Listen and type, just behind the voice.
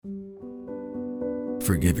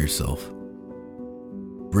Forgive Yourself.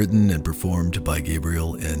 Written and performed by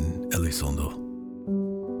Gabriel N. Elizondo.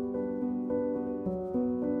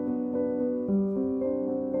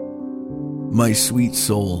 My sweet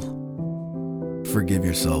soul, forgive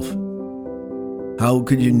yourself. How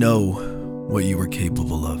could you know what you were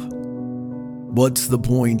capable of? What's the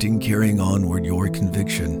point in carrying onward your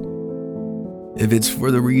conviction if it's for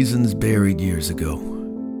the reasons buried years ago?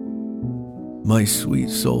 My sweet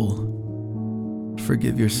soul,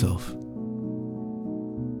 forgive yourself.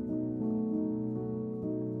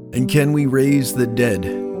 And can we raise the dead,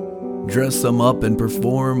 dress them up and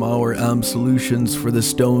perform our absolutions for the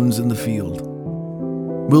stones in the field?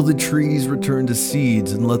 Will the trees return to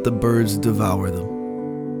seeds and let the birds devour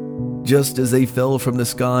them? Just as they fell from the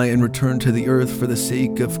sky and returned to the earth for the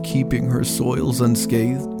sake of keeping her soils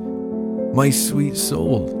unscathed? My sweet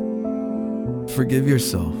soul, forgive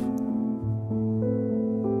yourself.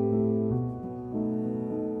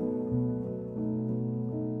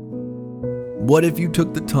 What if you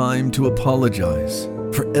took the time to apologize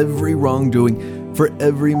for every wrongdoing, for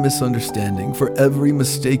every misunderstanding, for every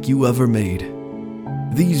mistake you ever made?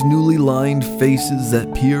 These newly lined faces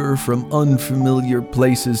that peer from unfamiliar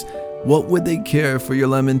places, what would they care for your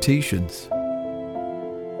lamentations?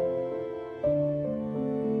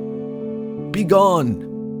 Be gone!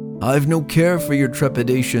 I've no care for your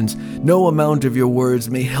trepidations. No amount of your words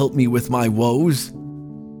may help me with my woes.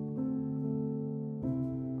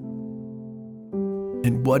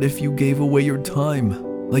 And what if you gave away your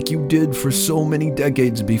time, like you did for so many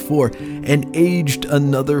decades before, and aged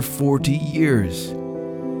another 40 years?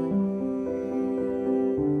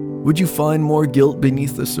 Would you find more guilt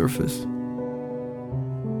beneath the surface?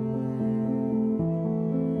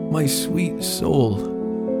 My sweet soul,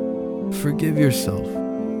 forgive yourself.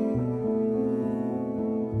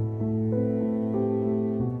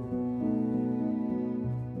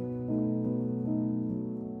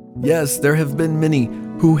 Yes, there have been many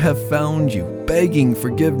who have found you, begging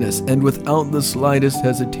forgiveness, and without the slightest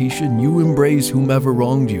hesitation, you embrace whomever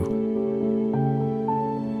wronged you.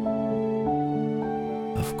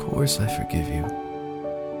 Of course I forgive you.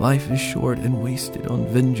 Life is short and wasted on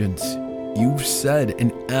vengeance. You've said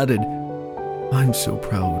and added, I'm so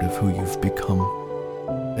proud of who you've become,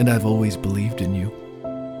 and I've always believed in you,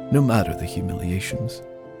 no matter the humiliations.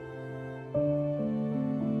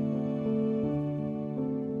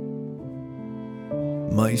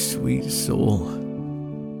 My sweet soul,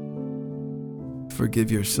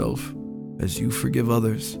 forgive yourself as you forgive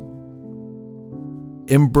others.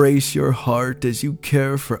 Embrace your heart as you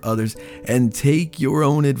care for others, and take your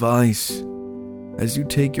own advice as you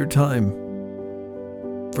take your time.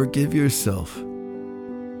 Forgive yourself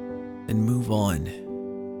and move on.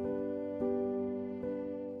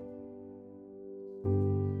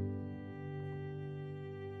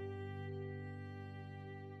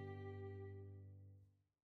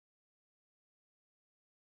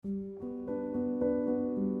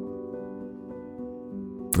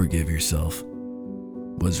 Forgive Yourself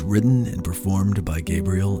was written and performed by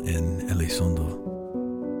Gabriel N. Elizondo.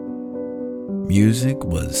 Music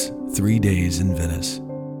was 3 Days in Venice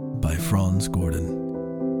by Franz Gordon.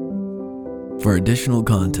 For additional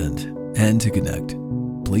content and to connect,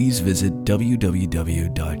 please visit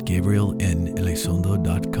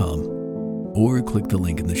www.gabrielnelizondo.com or click the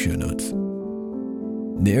link in the show notes.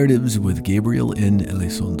 Narratives with Gabriel N.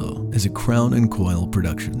 Elizondo is a Crown and Coil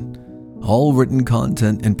production. All written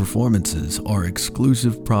content and performances are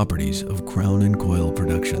exclusive properties of Crown and Coil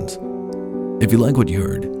Productions. If you like what you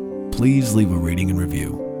heard, please leave a rating and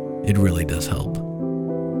review. It really does help.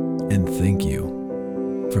 And thank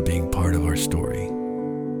you for being part of our story.